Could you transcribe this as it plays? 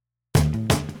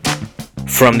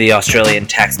From the Australian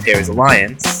Taxpayers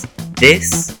Alliance,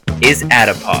 this is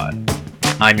Adipod.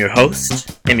 I'm your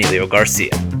host, Emilio Garcia.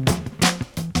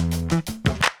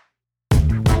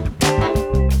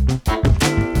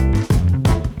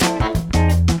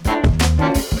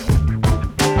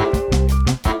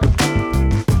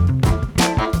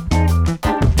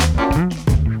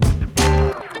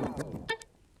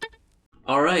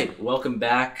 All right, welcome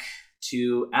back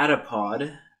to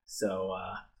Adipod.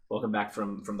 Welcome back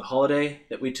from the holiday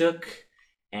that we took,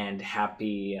 and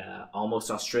happy Almost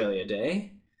Australia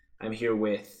Day. I'm here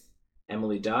with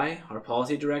Emily Dye, our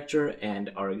policy director,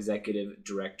 and our executive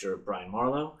director, Brian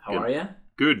Marlowe. How are you?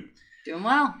 Good. Doing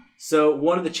well. So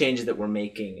one of the changes that we're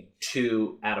making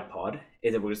to Adipod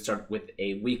is that we're going to start with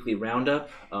a weekly roundup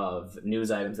of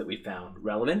news items that we found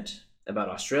relevant about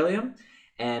Australia.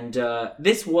 And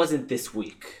this wasn't this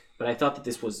week, but I thought that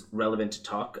this was relevant to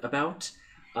talk about.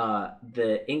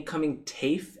 The incoming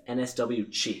TAFE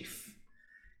NSW chief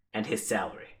and his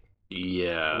salary.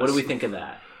 Yeah. What do we think of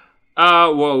that?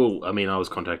 Well, I mean, I was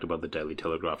contacted by the Daily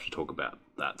Telegraph to talk about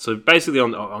that. So basically,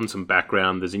 on some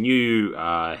background, there's a new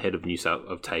head of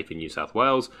TAFE in New South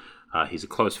Wales. He's a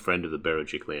close friend of the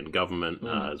Berejiklian government.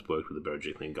 Has worked with the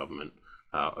Berejiklian government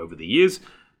over the years.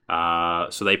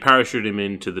 So they parachuted him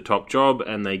into the top job,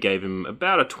 and they gave him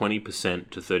about a 20%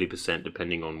 to 30%,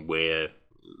 depending on where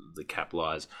the cap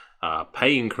lies,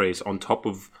 pay increase on top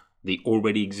of the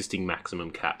already existing maximum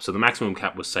cap. So the maximum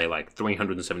cap was, say, like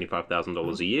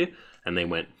 $375,000 a year, and they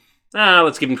went,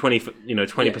 let's give him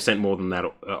 20% more than that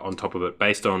on top of it,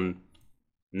 based on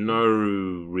no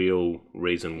real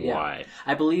reason why.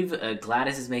 I believe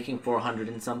Gladys is making 400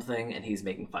 and something, and he's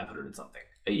making 500 and something.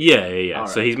 Yeah.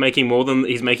 So right. he's making more than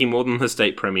the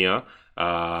state premier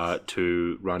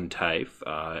to run TAFE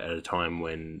at a time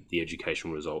when the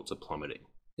education results are plummeting.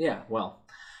 Yeah, well,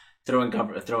 throwing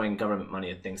government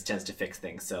money at things tends to fix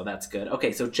things, so that's good.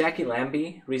 Okay, so Jackie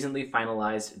Lambie recently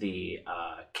finalized the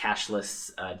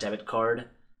cashless debit card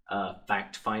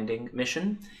fact-finding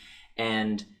mission,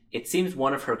 and it seems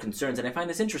one of her concerns, and I find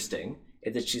this interesting,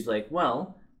 is that she's like,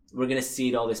 well, we're going to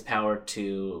cede all this power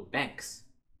to banks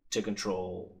to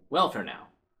control welfare now.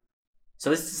 So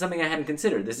this is something I hadn't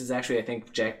considered. This is actually, I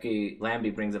think Jackie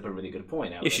Lambie brings up a really good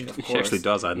point. Yeah, she actually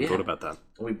does. I hadn't thought about that.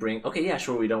 We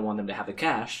don't want them to have the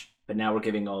cash, but now we're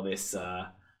giving all this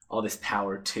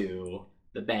power to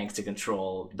the banks to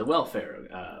control the welfare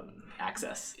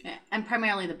access. Yeah, and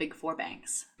primarily the big four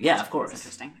banks. Yeah, of course. It's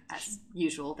interesting. As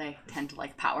usual, they tend to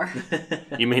like power.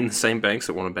 You mean the same banks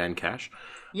that want to ban cash?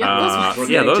 Yeah, those ones. We're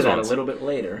getting to that a little bit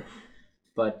later.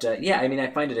 But I mean,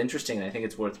 I find it interesting, and I think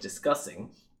it's worth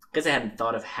discussing. Because I hadn't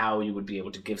thought of how you would be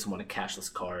able to give someone a cashless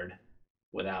card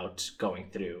without going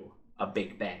through a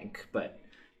big bank, but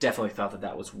definitely thought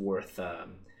that was worth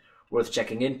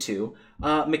checking into.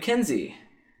 Mackenzie,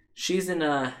 she's in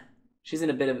a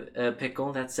bit of a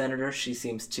pickle. That senator, she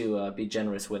seems to be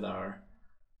generous with our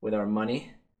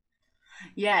money.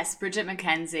 Yes, Bridget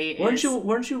McKenzie.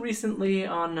 Weren't you recently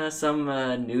on some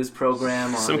news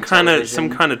program on some kind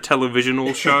of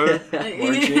televisional show?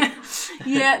 Weren't you?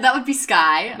 Yeah, that would be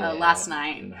Sky last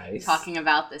night. Nice. Talking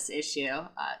about this issue.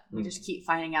 We just keep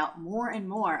finding out more and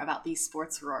more about these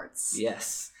sports resorts.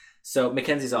 Yes. So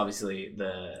Mackenzie's obviously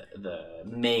the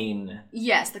main.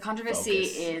 Yes, the controversy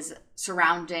focus is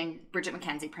surrounding Bridget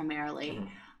McKenzie primarily,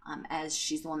 as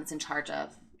she's the one that's in charge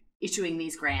of issuing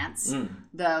these grants.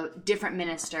 Though different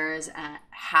ministers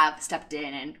have stepped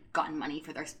in and gotten money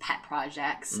for their pet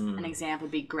projects. An example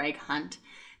would be Greg Hunt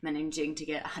managing to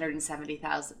get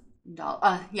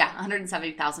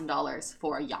 $170,000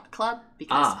 for a yacht club,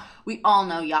 because we all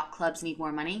know yacht clubs need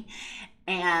more money.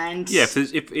 And yeah,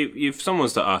 if someone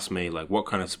was to ask me, like, what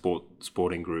kind of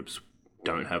sporting groups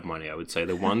don't have money, I would say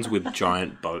the ones with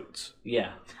giant boats.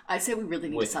 Yeah. I'd say we really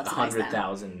need to with subsidize them.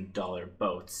 $100,000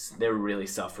 boats. They're really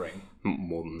suffering.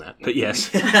 More than that, but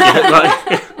yes. It's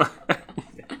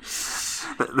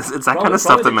that kind of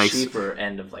stuff that makes the cheaper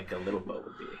end of like a little boat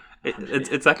would be.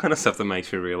 It's that kind of stuff that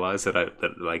makes me realize that I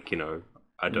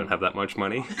don't have that much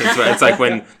money. It's like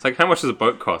how much does a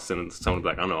boat cost? And someone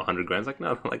will be like, I don't know, $100,000. It's like,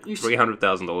 no, like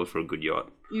 $300,000 for a good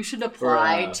yacht. You should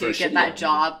apply to get that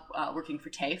job working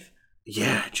for TAFE.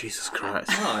 Yeah, Jesus Christ.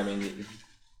 No, I mean, it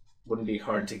wouldn't be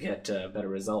hard to get better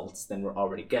results than we're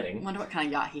already getting. I wonder what kind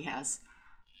of yacht he has.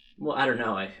 Well, I don't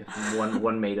know.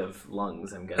 One made of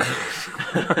lungs, I'm guessing.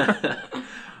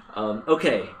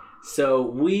 Okay, so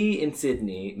we in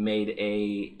Sydney made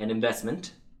an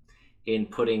investment in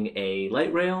putting a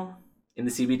light rail in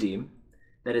the CBD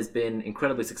that has been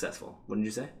incredibly successful. Wouldn't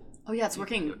you say? Oh yeah, it's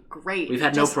working great. We've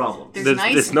had no problems. There's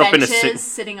nice there's not been a benches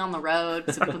sitting on the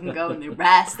road so people can go and they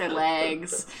rest their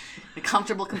legs. A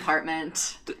comfortable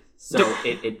compartment. So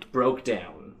it broke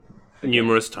down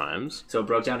numerous times. So it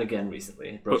broke down again recently.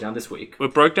 It broke down this week.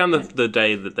 It broke down the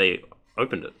day that they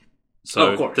opened it.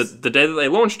 So of course. The day that they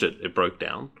launched it, it broke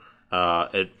down.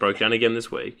 It broke down again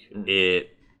this week.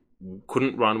 It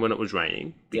couldn't run when it was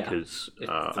raining because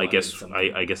I guess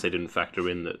they didn't factor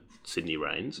in that Sydney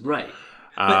rains. Right.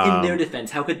 But in their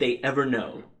defense, how could they ever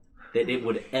know that it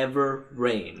would ever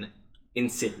rain in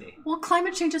Sydney? Well,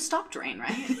 climate change has stopped rain,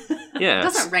 right? Yeah. It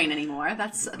doesn't rain anymore.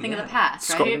 That's a thing of the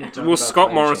past, right?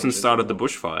 Scott Morrison started the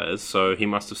bushfires, so he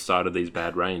must have started these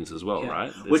bad rains as well,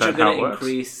 right? Which are going to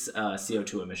increase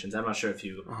CO2 emissions. I'm not sure if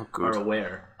you are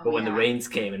aware, but when the rains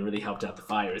came and really helped out the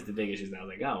fires, the big issues, and I was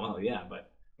like, oh, well, yeah, but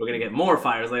we're going to get more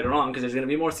fires later on because there's going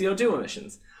to be more CO2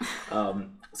 emissions.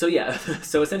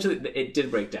 So essentially it did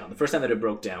break down. The first time that it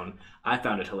broke down, I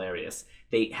found it hilarious.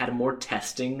 They had more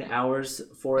testing hours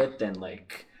for it than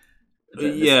like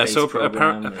the so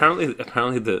program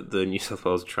apparently the New South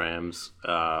Wales trams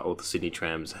or the Sydney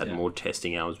trams had more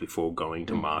testing hours before going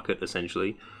to market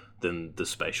essentially than the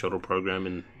space shuttle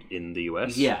program in the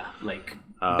US. Yeah, like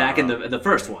back in the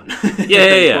first one.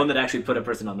 The one that actually put a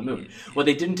person on the moon. Well,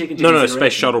 they didn't take into consideration...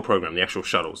 space shuttle program, the actual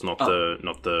shuttles, not the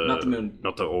moon.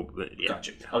 Not the orbit. Yeah.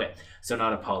 Gotcha. Okay, so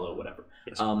not Apollo, whatever.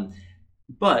 Yes.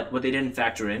 But what they didn't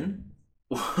factor in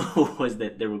was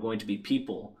that there were going to be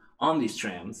people on these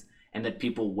trams and that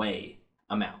people weigh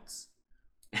amounts.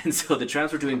 And so the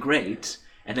trams were doing great,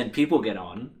 and then people get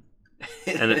on.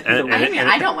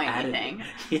 I don't weigh anything.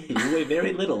 You weigh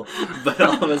very little, but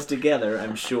all of us together,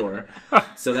 I'm sure.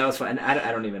 So that was fun. And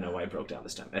I don't even know why it broke down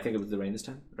this time. I think it was the rain this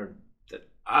time, or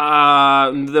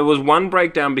there was one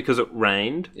breakdown because it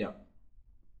rained. Yeah.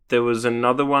 There was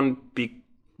another one.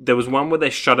 There was one where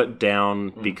they shut it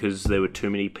down because there were too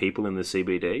many people in the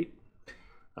CBD.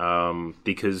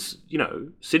 Because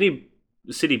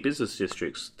city business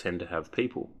districts tend to have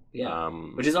people. Yeah.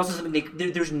 Which is also something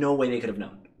there's no way they could have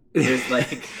known. There's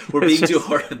we're being too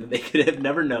hard on them. They could have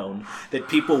never known that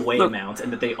people weigh amounts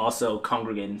and that they also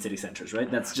congregate in city centers, right?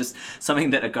 That's just something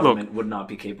that a government would not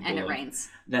be capable of. And it rains.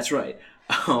 That's right.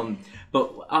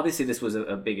 But obviously this was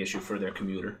a big issue for their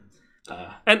commuter.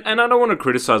 And I don't want to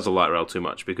criticize the light rail too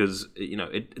much because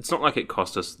it's not like it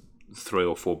cost us $3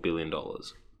 or $4 billion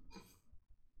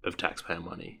of taxpayer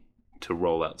money to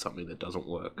roll out something that doesn't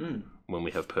work when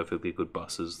we have perfectly good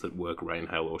buses that work rain,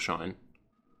 hail, or shine.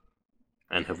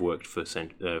 And have worked for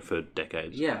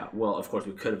decades. Yeah, well, of course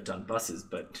we could have done buses,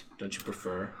 but don't you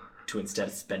prefer to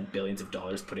instead spend billions of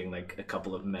dollars putting a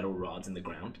couple of metal rods in the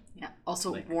ground? Yeah.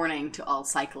 Also, warning to all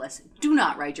cyclists: do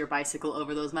not ride your bicycle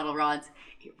over those metal rods.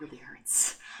 It really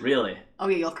hurts. Really? Oh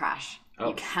yeah, you'll crash. Oh.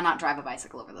 You cannot drive a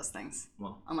bicycle over those things.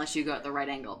 Well, unless you go at the right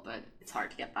angle, but it's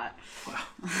hard to get that.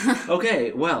 Wow.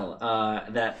 Okay, well,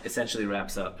 that essentially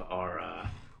wraps up our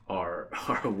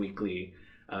weekly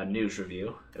news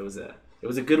review. It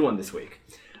was a good one this week.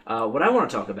 What I want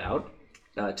to talk about,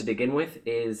 to begin with,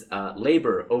 is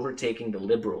Labour overtaking the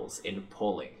Liberals in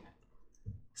polling.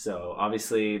 So,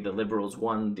 obviously, the Liberals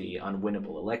won the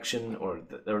unwinnable election, or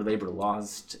Labour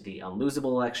lost the unlosable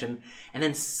election, and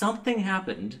then something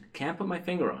happened, can't put my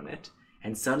finger on it,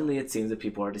 and suddenly it seems that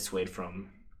people are dissuaded from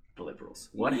the Liberals.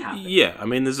 What happened? Yeah, I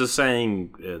mean, there's a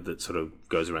saying that sort of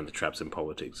goes around the traps in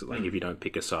politics, that, if you don't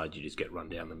pick a side, you just get run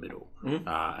down the middle. Mm-hmm.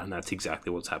 And that's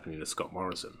exactly what's happening to Scott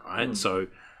Morrison, right? Mm. So,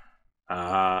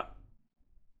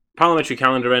 parliamentary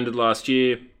calendar ended last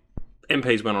year.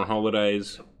 MPs went on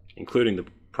holidays, including the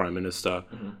Prime Minister.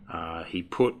 Mm-hmm. He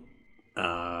put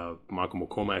Michael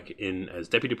McCormack in as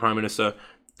Deputy Prime Minister.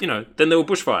 Then there were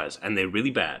bushfires, and they're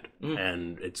really bad. Mm.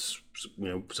 And it's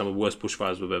some of the worst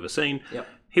bushfires we've ever seen. Yep.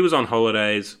 He was on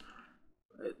holidays.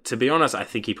 To be honest, I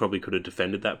think he probably could have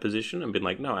defended that position and been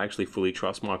like, no, I actually fully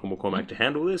trust Michael McCormack to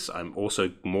handle this. I'm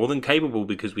also more than capable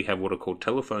because we have what are called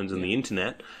telephones and the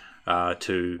internet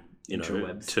to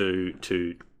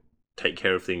take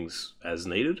care of things as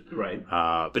needed. Right.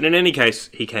 But in any case,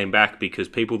 he came back because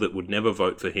people that would never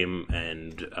vote for him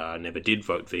and never did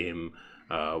vote for him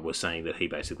were saying that he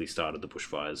basically started the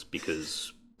bushfires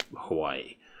because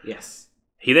Hawaii. Yes.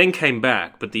 He then came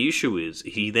back, but the issue is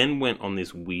he then went on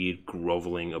this weird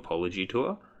groveling apology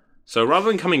tour. So rather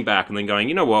than coming back and then going,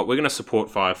 you know what, we're going to support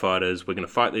firefighters, we're going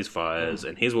to fight these fires,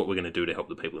 and here's what we're going to do to help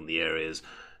the people in the areas,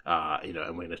 and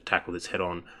we're going to tackle this head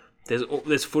on.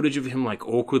 There's footage of him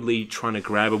awkwardly trying to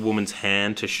grab a woman's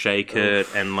hand to shake it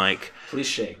and please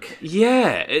shake.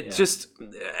 Yeah, just,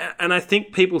 and I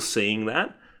think people seeing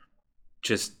that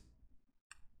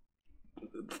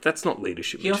that's not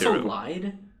leadership material. He also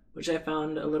lied, which I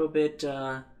found a little bit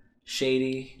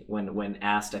shady when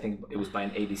asked. I think it was by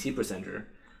an ABC presenter.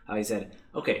 He said,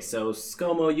 "Okay, so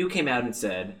ScoMo, you came out and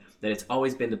said that it's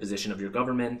always been the position of your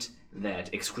government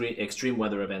that extreme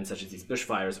weather events such as these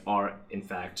bushfires are in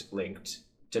fact linked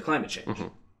to climate change." Mm-hmm.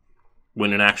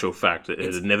 When in actual fact, it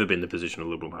has never been the position of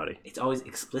the Liberal Party. It's always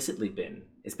explicitly been,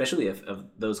 especially of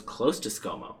those close to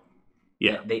ScoMo.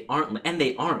 Yeah, they aren't, and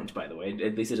they aren't. By the way,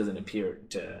 at least it doesn't appear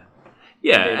to.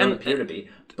 Yeah, they don't appear to be.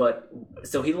 But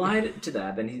so he lied to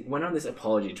that. Then he went on this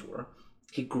apology tour.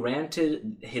 He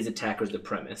granted his attackers the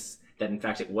premise that in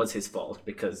fact it was his fault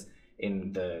because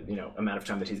in the amount of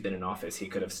time that he's been in office, he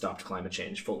could have stopped climate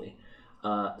change fully.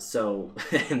 And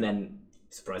then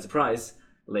surprise, surprise,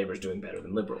 Labour's doing better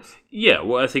than Liberals. Yeah,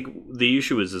 well, I think the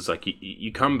issue is like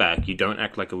you come back, you don't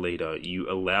act like a leader,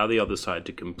 you allow the other side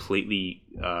to completely,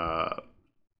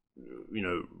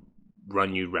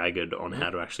 run you ragged on how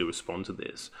to actually respond to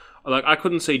this. Like, I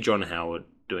couldn't see John Howard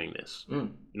doing this.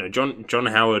 John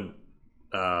Howard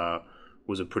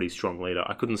was a pretty strong leader.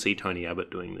 I couldn't see Tony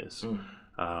Abbott doing this.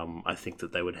 I think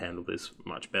that they would handle this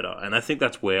much better. And I think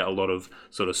that's where a lot of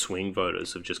sort of swing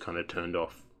voters have just kind of turned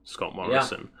off Scott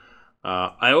Morrison. Yeah.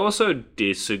 I also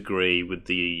disagree with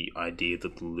the idea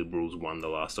that the Liberals won the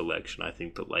last election. I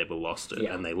think that Labor lost it.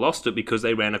 Yeah. And they lost it because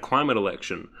they ran a climate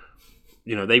election.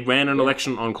 They ran an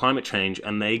election on climate change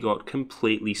and they got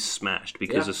completely smashed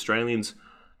because Australians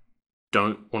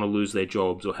don't want to lose their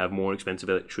jobs or have more expensive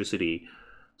electricity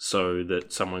so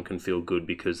that someone can feel good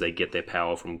because they get their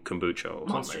power from kombucha or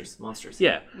monsters.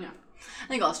 Yeah. I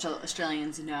think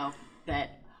Australians know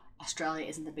that Australia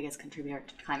isn't the biggest contributor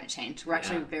to climate change. We're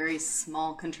actually a very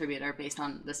small contributor based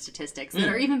on the statistics that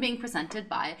are even being presented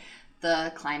by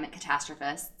the climate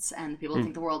catastrophists and the people who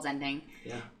think the world's ending.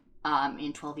 Yeah.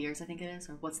 In 12 years, I think it is,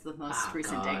 or what's the most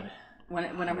recent date? When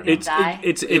are we going to die?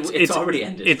 It's already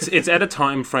ended. It's at a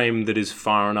time frame that is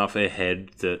far enough ahead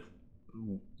that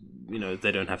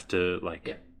they don't have to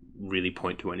really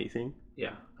point to anything.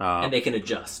 Yeah, and they can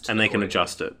adjust. And they can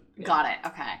adjust it. Got it.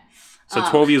 Okay. So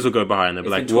 12 years will go by, and they'll be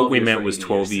like, "What we meant was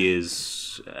 12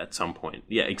 years at some point."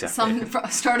 Yeah, exactly.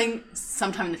 Starting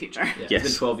sometime in the future. Yeah, yes.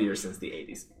 It's been 12 years since the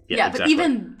 80s. Yeah, exactly. But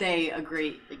even they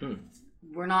agree.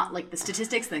 We're not the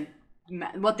statistics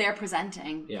what they're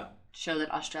presenting. Yeah. Show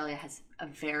that Australia has a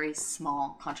very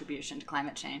small contribution to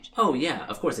climate change. Oh yeah,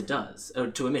 of course it does.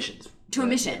 To emissions.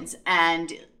 Emissions,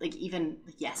 and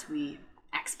yes, we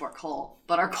export coal,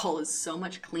 but our coal is so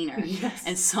much cleaner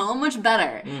and so much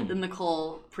better than the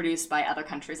coal produced by other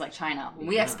countries like China. When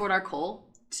we export our coal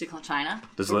to China,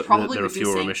 we're probably there are reducing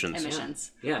fewer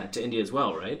emissions. Yeah, to India as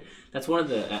well, right? That's one of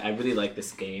the... I really like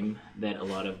this game that a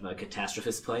lot of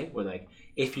catastrophists play, where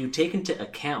if you take into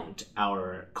account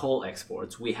our coal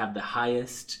exports, we have the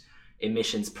highest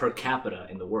emissions per capita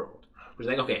in the world. Which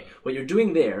is okay, what you're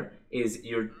doing there is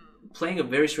you're playing a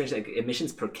very strange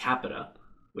emissions per capita,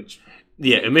 which...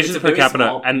 Yeah, emissions per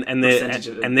capita, and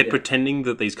they're pretending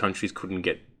that these countries couldn't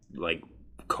get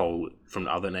coal from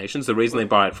other nations. The reason they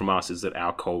buy it from us is that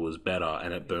our coal is better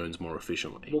and it burns more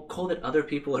efficiently. Well, coal that other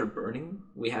people are burning,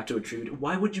 we have to attribute.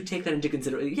 Why would you take that into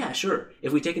consideration? Yeah, sure.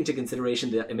 If we take into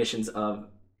consideration the emissions of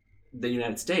the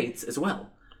United States as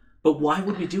well, but why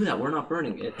would we do that? We're not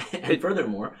burning it, and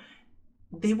furthermore,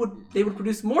 they would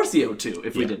produce more CO2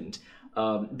 if we didn't.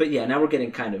 But yeah, now we're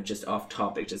getting kind of just off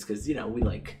topic, just because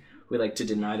we like to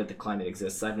deny that the climate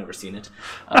exists. I've never seen it.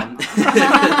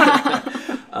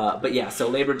 But yeah, so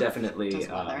Labour definitely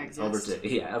have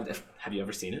you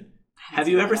ever seen it? Have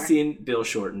you ever seen Bill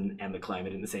Shorten and the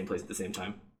climate in the same place at the same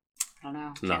time? I don't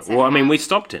know. No. Well, I mean, we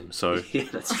stopped him, so... Yeah,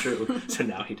 that's true. So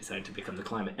now he decided to become the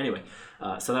climate. Anyway,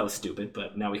 so that was stupid,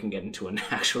 but now we can get into an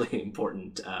actually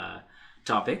important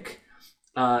topic.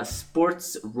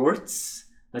 Sports rorts.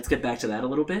 Let's get back to that a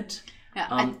little bit.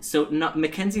 Yeah,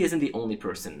 Mackenzie isn't the only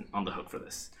person on the hook for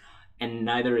this, and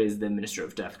neither is the Minister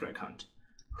of Death, Greg Hunt.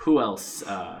 Who else?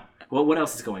 What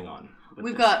else is going on?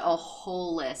 We've got a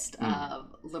whole list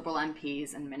of Liberal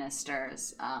MPs and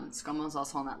ministers. ScoMo's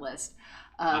also on that list.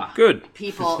 Good.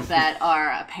 People that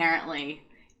are apparently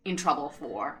in trouble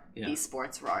for these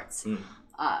sports rorts.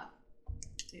 I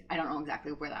don't know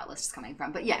exactly where that list is coming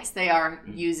from, but yes, they are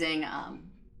using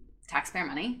taxpayer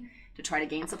money to try to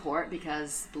gain support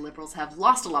because the Liberals have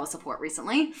lost a lot of support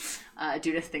recently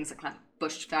due to things like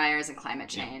bushfires and climate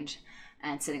change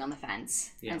and sitting on the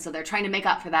fence. Yeah. And so they're trying to make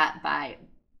up for that by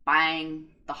buying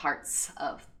the hearts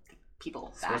of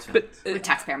people back with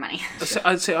taxpayer money.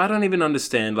 I'd say I don't even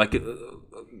understand.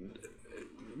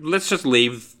 Let's just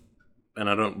leave, and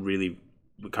I can't really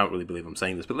believe I'm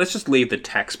saying this, but let's just leave the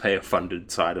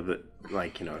taxpayer-funded side of it,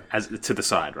 as to the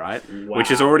side, right? Wow. Which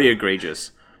is already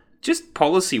egregious. Just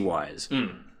policy-wise,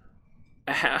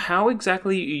 how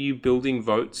exactly are you building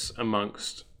votes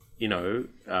amongst,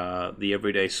 the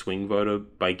everyday swing voter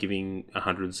by giving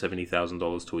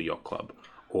 $170,000 to a yacht club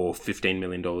or $15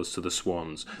 million to the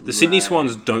Swans? The Sydney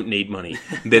Swans don't need money.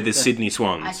 They're the Sydney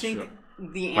Swans. I think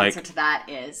the answer to that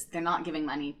is they're not giving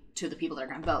money to the people that are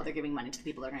going to vote. They're giving money to the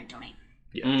people that are going to donate.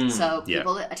 Yeah. So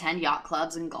people that attend yacht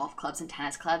clubs and golf clubs and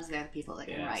tennis clubs, they're the people that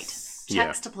can write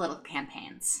checks to political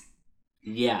campaigns.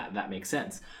 Yeah, that makes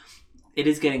sense. It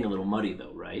is getting a little muddy,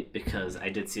 though, right? Because I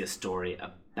did see a story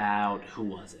about, who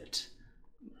was it?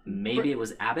 Maybe it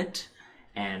was Abbott,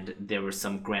 and there were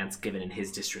some grants given in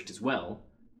his district as well.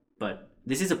 But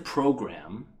this is a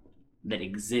program that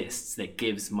exists that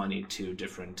gives money to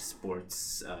different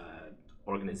sports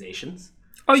organizations.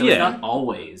 Oh, so yeah. It's not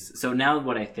always. So now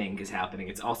what I think is happening,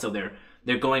 it's also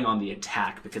they're going on the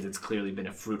attack because it's clearly been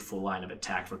a fruitful line of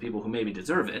attack for people who maybe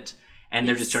deserve it. And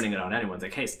they're just turning it on anyone. It's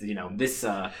like, hey, this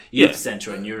youth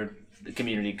center in your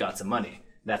community got some money.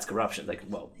 That's corruption. Like,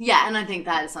 well. Yeah, and I think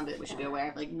that is something that we should be aware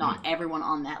of. Like, not everyone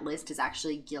on that list is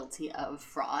actually guilty of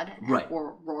fraud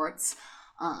or rorts.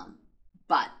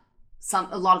 But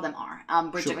a lot of them are.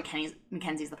 Bridget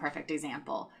McKenzie is the perfect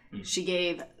example. She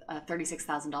gave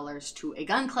 $36,000 to a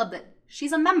gun club that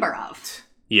she's a member of.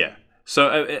 Yeah.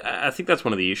 So I think that's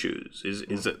one of the issues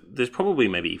is that there's probably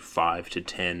maybe 5 to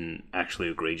 10 actually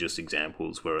egregious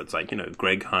examples where it's like,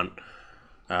 Greg Hunt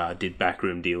did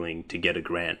backroom dealing to get a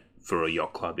grant for a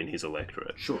yacht club in his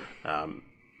electorate. Sure.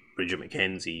 Bridget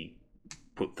McKenzie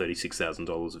put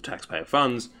 $36,000 of taxpayer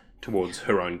funds towards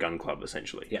her own gun club,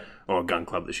 essentially. Yeah. Or a gun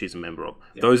club that she's a member of.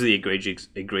 Yeah. Those are the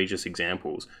egregious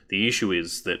examples. The issue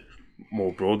is that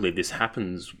more broadly, this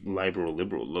happens Labor or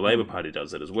Liberal. The Labor Party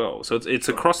does it as well. So it's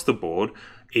across the board.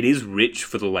 It is rich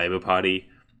for the Labor Party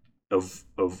of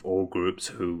all groups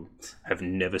who have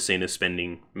never seen a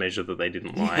spending measure that they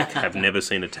didn't like, have never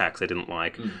seen a tax they didn't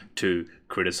like, to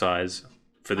criticize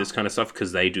for this kind of stuff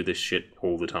because they do this shit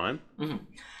all the time. Mm-hmm.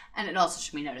 And it also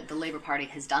should be noted, the Labour Party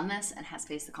has done this and has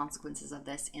faced the consequences of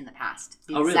this in the past.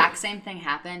 The exact same thing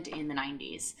happened in the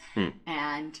 90s.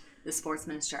 And the sports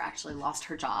minister actually lost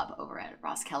her job over at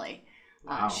Ross Kelly.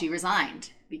 Wow. She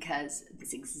resigned because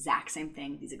this exact same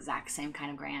thing, these exact same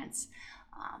kind of grants,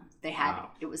 they had,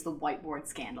 it was the whiteboard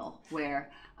scandal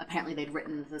where apparently they'd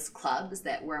written these clubs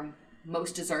that were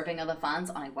most deserving of the funds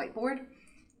on a whiteboard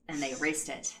and they erased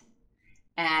it.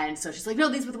 And so she's like, no,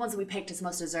 these were the ones that we picked as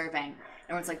most deserving.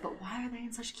 Everyone's like, but why are they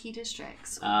in such key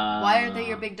districts? Why are they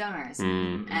your big donors?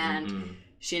 And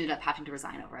she ended up having to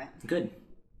resign over it. Good.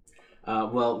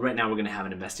 Well, right now we're going to have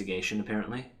an investigation,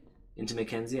 apparently, into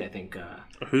McKenzie. I think...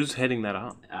 Who's heading that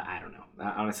up? I don't know.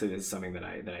 Honestly, this is something that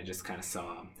I just kind of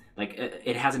saw. Like,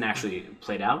 it hasn't actually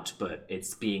played out, but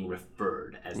it's being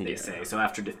referred, as they say. So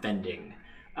after defending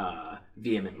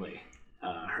vehemently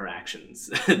her actions,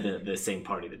 the same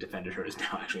party that defended her is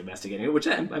now actually investigating it, which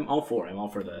I'm all for. I'm all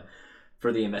for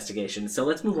the investigation. So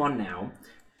let's move on now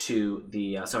to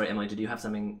the... sorry, Emily, did you have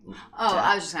something?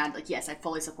 I was just going to add, yes, I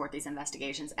fully support these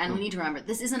investigations. And we need to remember,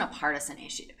 this isn't a partisan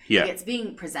issue. Yeah. Like, it's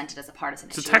being presented as a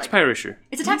partisan issue. It's a taxpayer issue.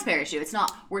 It's a taxpayer issue. It's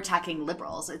not, we're attacking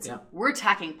liberals. It's we're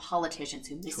attacking politicians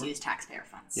who misuse taxpayer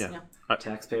funds. Yeah.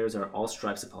 Taxpayers are all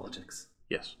stripes of politics.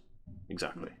 Yes,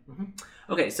 exactly. Mm-hmm.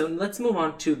 Okay, so let's move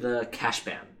on to the cash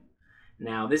ban.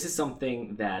 Now, this is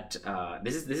something that...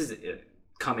 this is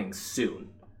coming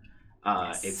soon.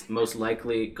 It's most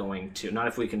likely going to, not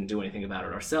if we can do anything about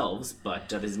it ourselves, but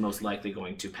this is most likely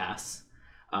going to pass.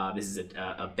 This is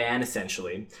a ban,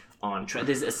 essentially, on...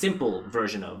 There's a simple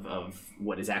version of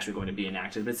what is actually going to be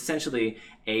enacted, but it's essentially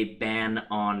a ban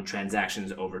on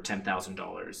transactions over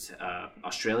 $10,000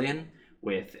 Australian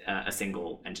with a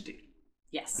single entity.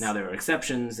 Yes. Now, there are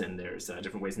exceptions, and there's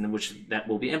different ways in which that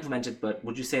will be implemented, but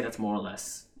would you say that's more or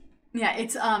less... Yeah,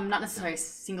 it's not necessarily a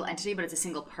single entity, but it's a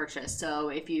single purchase. So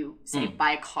if you, say,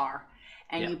 buy a car,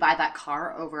 and you buy that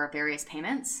car over various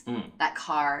payments, that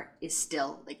car is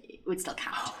still, it would still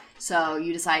count. Oh. So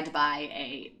you decide to buy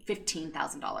a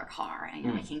 $15,000 car, and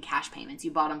you're making cash payments.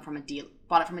 You bought it from a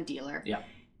dealer. Yeah.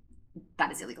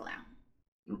 That is illegal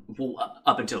now. Well,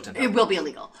 up until $10,000. It will be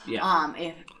illegal. Yeah.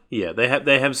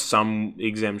 They have some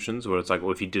exemptions where it's like,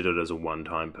 well, if you did it as a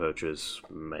one-time purchase,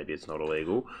 maybe it's not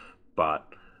illegal, but...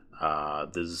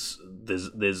 there's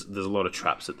a lot of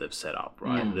traps that they've set up,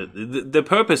 right? The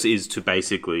purpose is to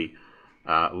basically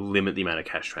limit the amount of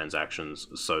cash transactions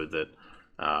so that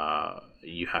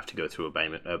you have to go through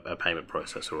a payment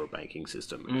process or a banking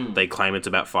system. They claim it's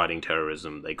about fighting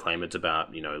terrorism. They claim it's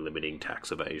about limiting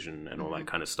tax evasion and all that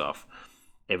kind of stuff.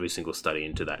 Every single study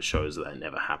into that shows that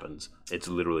never happens. It's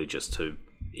literally just to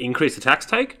increase the tax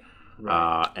take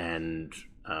and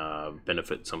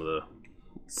benefit some of the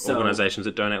So- organizations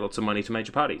that donate lots of money to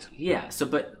major parties. Yeah. So,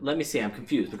 but let me see. I'm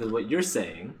confused because what you're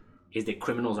saying is that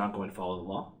criminals aren't going to follow the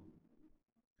law.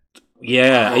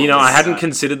 Yeah, I hadn't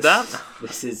considered that.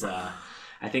 This is.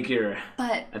 I think you're.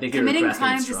 But I think you're committing grasping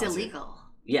crimes is straws here. illegal.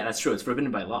 Yeah, that's true. It's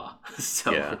forbidden by law.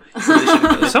 So Yeah. so they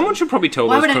shouldn't- Someone should probably tell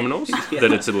Why those would I- criminals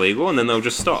that it's illegal, and then they'll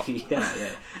just stop.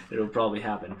 yeah, it'll probably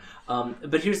happen.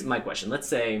 But here's my question. Let's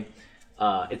say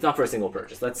it's not for a single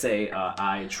purchase. Let's say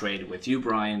I trade with you,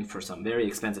 Brian, for some very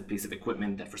expensive piece of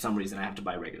equipment that for some reason I have to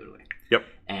buy regularly. Yep.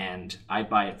 And I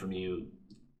buy it from you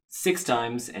 6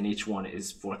 times, and each one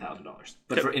is $4,000.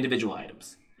 But Yep. for individual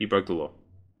items, You broke the law.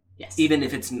 Yes. even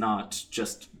if it's not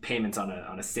just payments on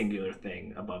a singular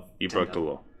thing above. You broke the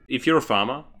law. If you're a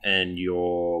farmer and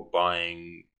you're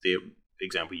buying, the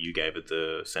example you gave at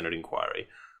the Senate inquiry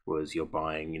was you're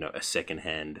buying, a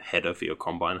second-hand header for your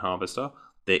combine harvester,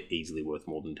 they're easily worth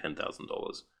more than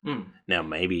 $10,000. Now,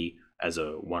 maybe as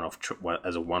a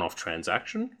one-off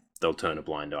transaction, they'll turn a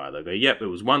blind eye. They'll go, "Yep, it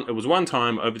was one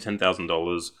time over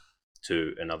 $10,000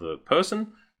 to another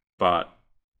person, but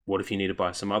what if you need to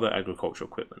buy some other agricultural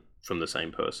equipment from the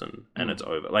same person and it's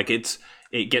over?" Like it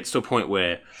gets to a point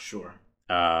where Sure.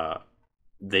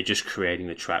 they're just creating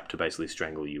the trap to basically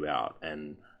strangle you out.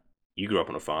 And you grew up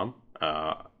on a farm.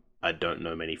 I don't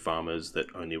know many farmers that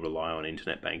only rely on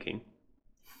internet banking.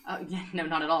 Yeah, no,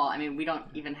 not at all. I mean, we don't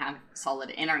even have solid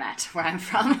internet where I'm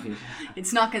from.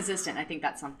 It's not consistent. I think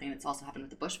that's something that's also happened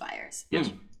with the bushfires.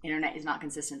 Yes. Internet is not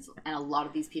consistent, and a lot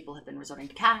of these people have been resorting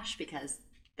to cash because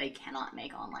they cannot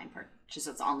make online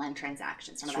purchases, online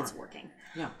transactions. None of that's working.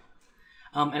 Yeah.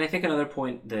 And I think another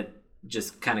point that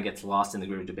just kind of gets lost in the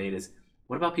greater debate is,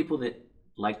 what about people that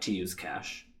like to use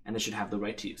cash and they should have the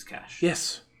right to use cash?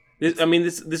 Yes. This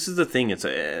is the thing. It's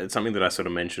something that I sort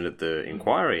of mentioned at the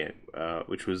inquiry,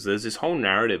 which was there's this whole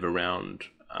narrative around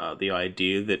the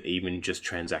idea that even just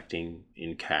transacting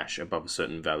in cash above a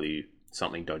certain value,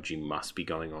 something dodgy must be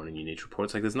going on and you need to report.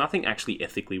 It's like there's nothing actually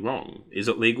ethically wrong. Is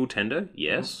it legal tender?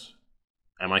 Yes.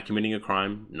 Am I committing a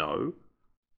crime? No.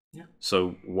 Yeah.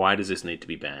 So why does this need to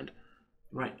be banned?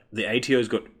 Right. The ATO's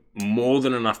got more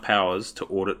than enough powers to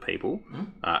audit people,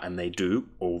 and they do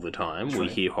all the time. That's We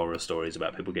right. hear horror stories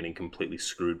about people getting completely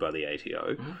screwed by the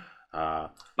ATO.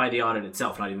 By the audit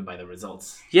itself, not even by the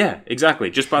results. Yeah, exactly.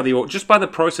 Just by the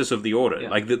process of the audit. Yeah.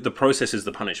 Like the process is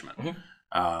the punishment.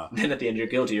 Then at the end you're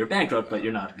guilty. You're bankrupt, but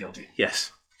you're not guilty.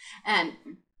 Yes. And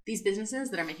these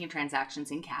businesses that are making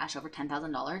transactions in cash over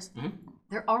 $10,000,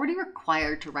 they're already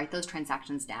required to write those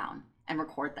transactions down and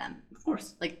record them. Of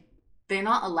course. Like, they're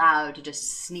not allowed to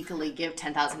just sneakily give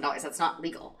 $10,000. That's not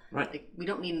legal. Right. Like, we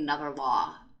don't need another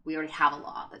law. We already have a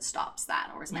law that stops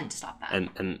that or is meant to stop that.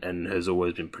 And has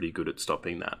always been pretty good at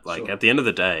stopping that. Like Sure. at the end of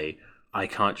the day, I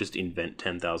can't just invent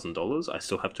 $10,000. I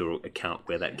still have to account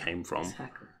where that came from.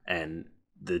 Exactly. And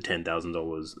the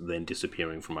 $10,000 then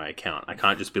disappearing from my account. I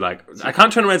can't just be like, I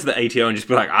can't turn around to the ATO and just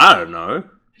be like, I don't know.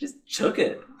 I just took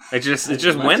it. It just left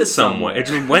went it somewhere. somewhere. It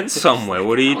just went somewhere.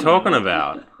 What are you talking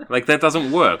about? Like that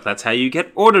doesn't work. That's how you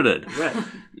get audited. Right.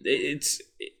 It's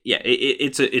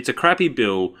a crappy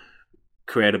bill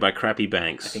created by crappy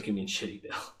banks. I think you mean shitty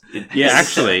bill. Yeah,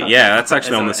 actually, yeah, that's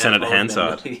actually on the As a- Senate as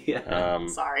Hansard. yeah.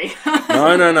 Sorry.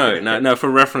 No. For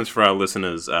reference for our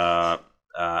listeners,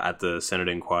 at the Senate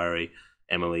inquiry,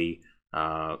 Emily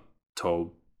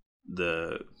told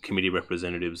the committee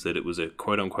representatives that it was a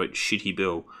quote-unquote shitty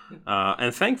bill.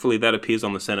 And thankfully that appears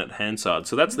on the Senate Hansard,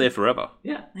 so that's there forever.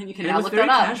 Yeah. And you can And now it was look very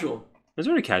that up. casual. It was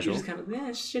very You casual. just kind of, yeah,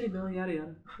 it's shitty bill, yada yada.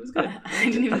 It was good. I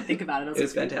didn't even think about it. It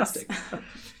was fantastic.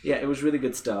 Yeah, it was really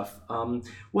good stuff.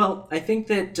 Well, I think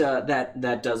that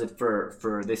that does it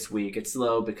for this week. It's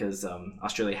slow because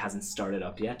Australia hasn't started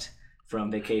up yet from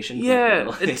vacation. but Yeah,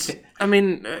 it'll- it's. I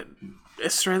mean,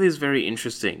 Australia's very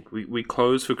interesting. We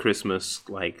close for Christmas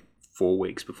like 4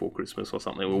 weeks before Christmas or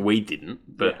something. Well, we didn't,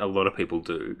 but Yeah. a lot of people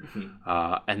do.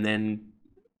 And then,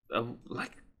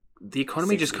 like, the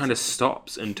economy 6 just weeks kind of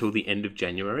stops until the end of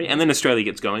January, and then Australia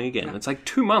gets going again. Yeah. It's like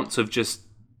 2 months of just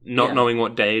not Yeah. knowing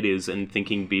what day it is and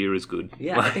thinking beer is good.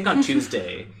 Yeah, I think on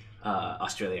Tuesday,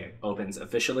 Australia opens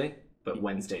officially, but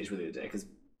Wednesday is really the day because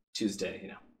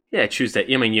Tuesday, Yeah, Tuesday.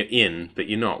 I mean, you're in, but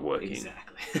you're not working.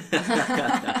 Exactly.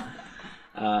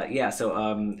 Yeah, so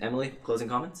Emily, closing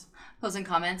comments? Closing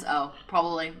comments. Oh,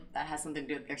 probably that has something to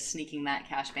do with their sneaking that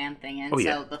cash ban thing in. Oh,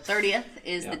 yeah. So the 30th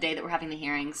is Yeah. the day that we're having the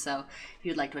hearings. So if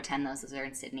you'd like to attend those are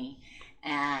in Sydney.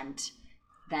 And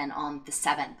then on the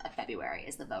 7th of February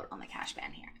is the vote on the cash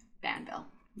ban bill.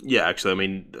 Yeah, actually, I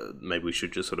mean, maybe we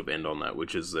should just sort of end on that,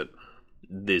 which is that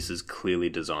this is clearly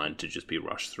designed to just be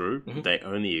rushed through. They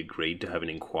only agreed to have an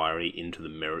inquiry into the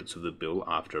merits of the bill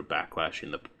after a backlash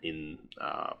in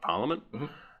Parliament.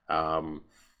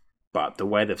 But the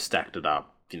way they've stacked it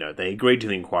up, they agreed to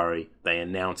the inquiry, they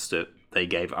announced it, they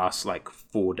gave us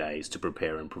 4 days to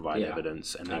prepare and provide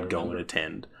evidence, and then go and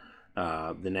attend.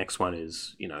 The next one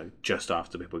is, just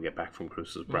after people get back from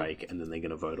Christmas break, and then they're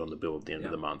going to vote on the bill at the end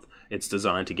of the month. It's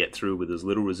designed to get through with as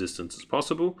little resistance as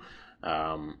possible.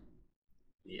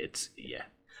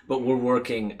 But we're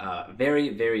working very,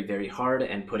 very, very hard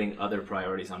and putting other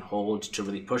priorities on hold to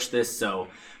really push this. So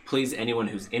please, anyone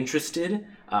who's interested,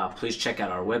 please check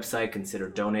out our website, consider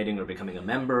donating or becoming a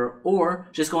member, or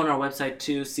just go on our website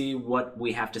to see what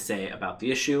we have to say about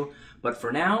the issue. But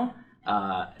for now...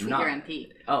 Tweet your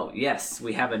MP. Oh, yes.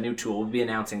 We have a new tool. We'll be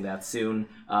announcing that soon.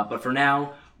 But for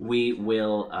now, we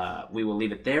will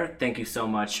leave it there. Thank you so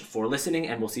much for listening,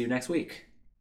 and we'll see you next week.